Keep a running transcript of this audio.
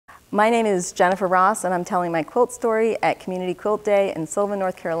My name is Jennifer Ross, and I'm telling my quilt story at Community Quilt Day in Sylva,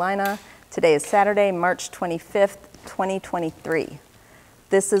 North Carolina. Today is Saturday, March 25th, 2023.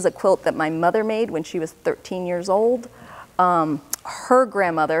 This is a quilt that my mother made when she was 13 years old. Her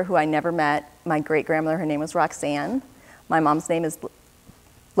grandmother, who I never met, my great-grandmother, her name was Roxanne. My mom's name is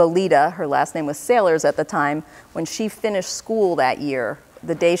Lolita. Her last name was Sailors at the time. When she finished school that year,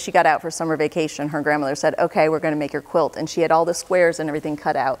 the day she got out for summer vacation, her grandmother said, okay, we're going to make your quilt. And she had all the squares and everything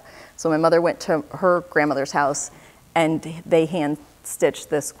cut out. So my mother went to her grandmother's house and they hand-stitched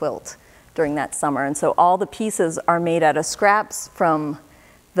this quilt during that summer. And so all the pieces are made out of scraps from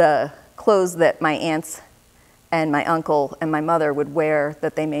the clothes that my aunts and my uncle and my mother would wear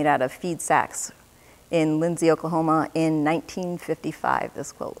that they made out of feed sacks in Lindsay, Oklahoma in 1955.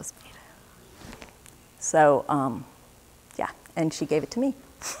 This quilt was made. So, yeah, and she gave it to me.